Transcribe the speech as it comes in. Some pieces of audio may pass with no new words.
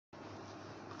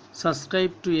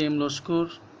Subscribe to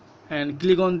M.Laskar and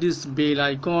click on this bell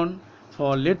icon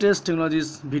for latest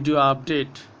technologies video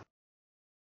update.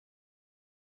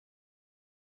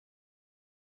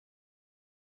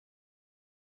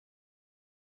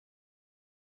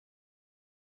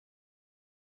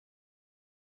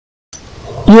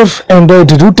 Your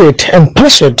Android rooted and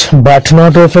password but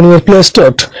not open your Play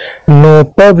Store. No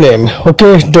problem.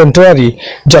 Okay, don't worry.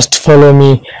 Just follow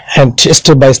me and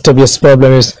step by step this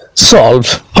problem is solved.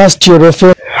 First you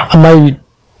open my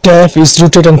tab is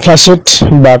rooted and flashed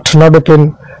but not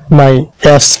open my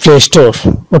app's Play Store.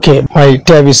 Okay, my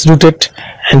tab is rooted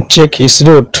and check is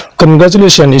root.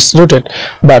 Congratulations, is rooted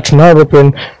but not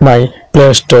open my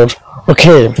Play Store.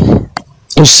 Okay.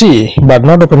 You see, but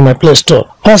not open my Play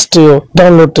Store. First you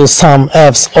download some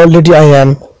apps. Already I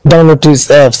am download these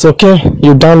apps. Okay,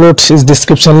 you download his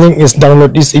description link is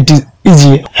download is it is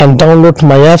easy and download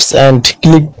my apps and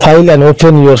click file and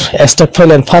open your extract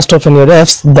file and first open your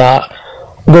apps the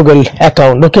Google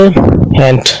account. Okay,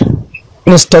 and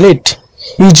install it.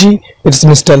 Easy, it's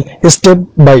install step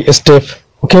by step.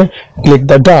 Okay, click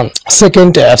the done.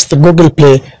 Second apps the Google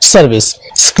Play service.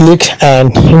 Click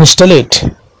and install it.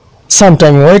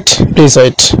 Sometime wait, please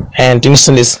wait, and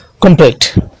install is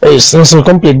complete. Is install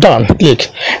complete, done. Click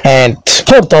and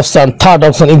third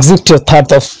option exit your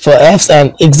third of apps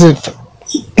and exit.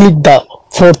 Click the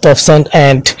fourth option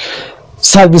and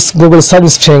service Google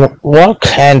service framework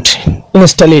and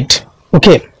install it.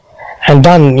 Okay, and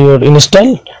done your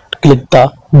install. Click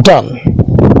the done.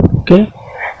 Okay,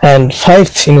 and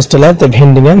fifth install app the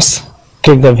vending apps.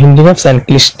 Click the vending apps and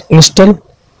click install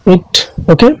it.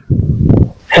 Okay.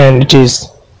 And it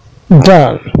is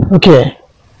done. Okay,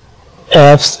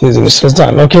 apps is installed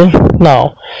done. Okay,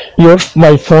 now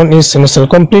my phone is installed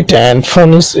complete and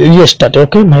phone is restarted.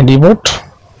 Okay, my reboot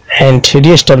and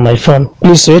restart my phone.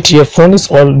 Please wait, your phone is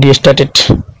all restarted.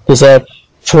 This app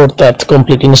fourth app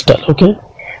complete install. Okay,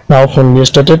 now phone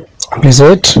restarted. Please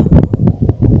wait.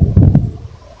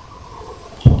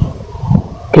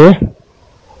 Okay,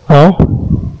 now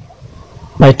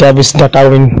my tab is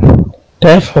Datawind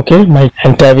tab. Okay, my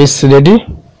tab is ready.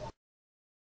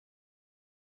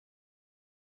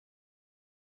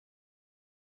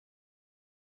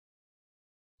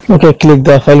 Okay, click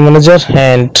the file manager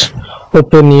and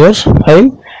open your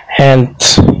file and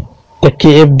the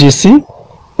KFDC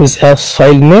is apps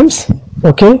file names.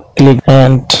 Okay, click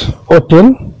and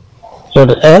open your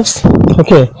apps.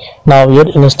 Okay, now your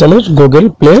installer Google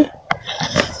Play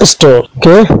Store.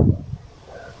 Okay,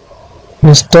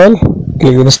 install.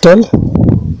 Click install.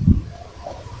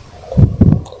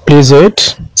 Please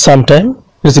wait sometime.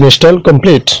 Is install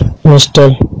complete.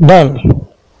 Install done.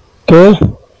 Okay,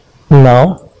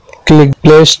 now click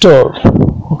Play Store.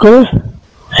 Okay,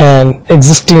 and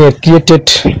existing created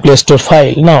Play Store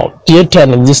file. Now create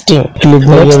an existing. Click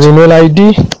your email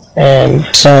ID and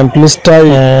please type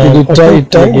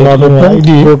not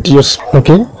ID.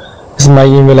 Okay, this is my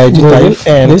email ID. Type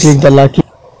and click the lucky.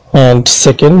 And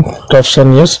second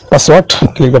option is password.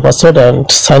 Click the password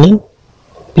and sign in.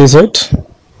 Please wait.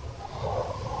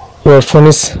 Your phone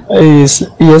is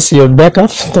yes, your backup.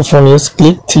 The phone is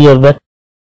clicked your back.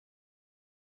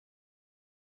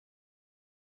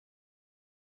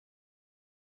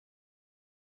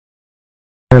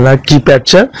 Like key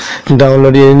capture,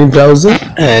 download any browser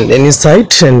and any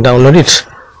site and download it.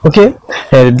 Okay,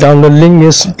 and download link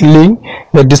is link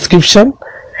the description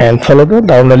and follow the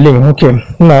download link. Okay,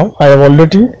 now I have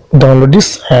already downloaded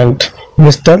this and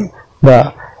install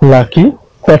the lucky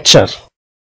patcher.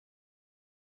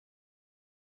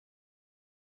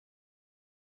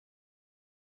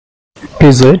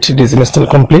 Please wait, it is install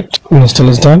complete. Install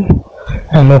is done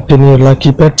and open your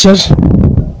lucky patcher.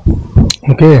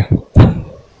 Okay,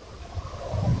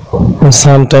 and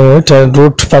sometime wait,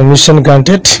 root permission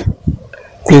granted.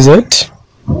 Please wait.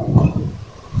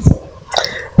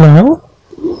 Now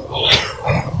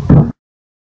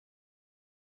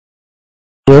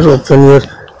open your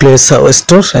Play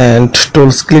Store and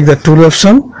tools. Click the tool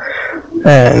option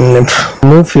and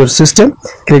move your system.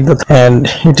 Click that and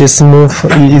it is move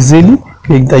easily.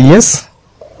 Click the yes.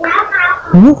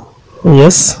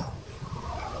 Yes.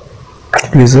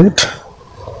 Please wait.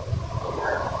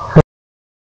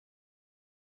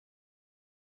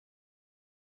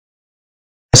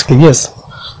 Click yes.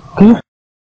 Okay.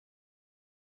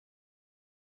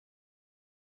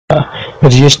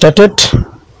 Restarted.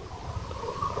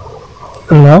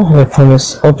 Now the phone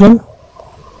is open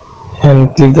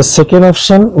and click the second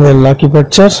option the lucky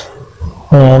picture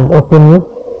and open your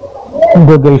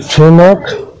Google framework.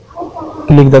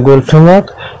 Click the Google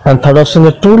framework and third option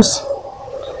the tools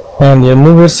and you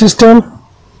move your system.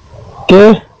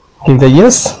 Okay, click the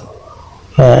yes.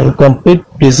 and complete.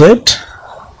 Please wait.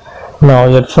 Now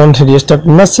your phone restarted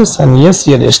message, and yes,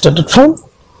 your restarted phone.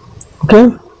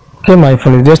 Okay, my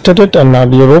phone is restarted, and now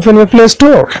you open your Play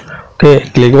Store. Okay,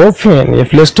 click open your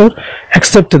Play Store,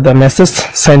 accept the message,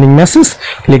 signing message,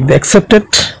 click the accepted.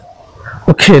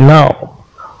 Okay, now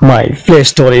my Play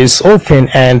Store is open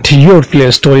and your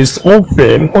Play Store is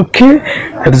open. Okay,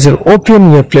 that is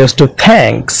open your Play Store.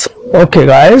 Thanks. Okay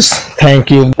guys,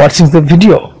 thank you for watching the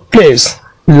video. Please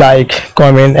like,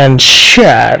 comment and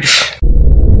share.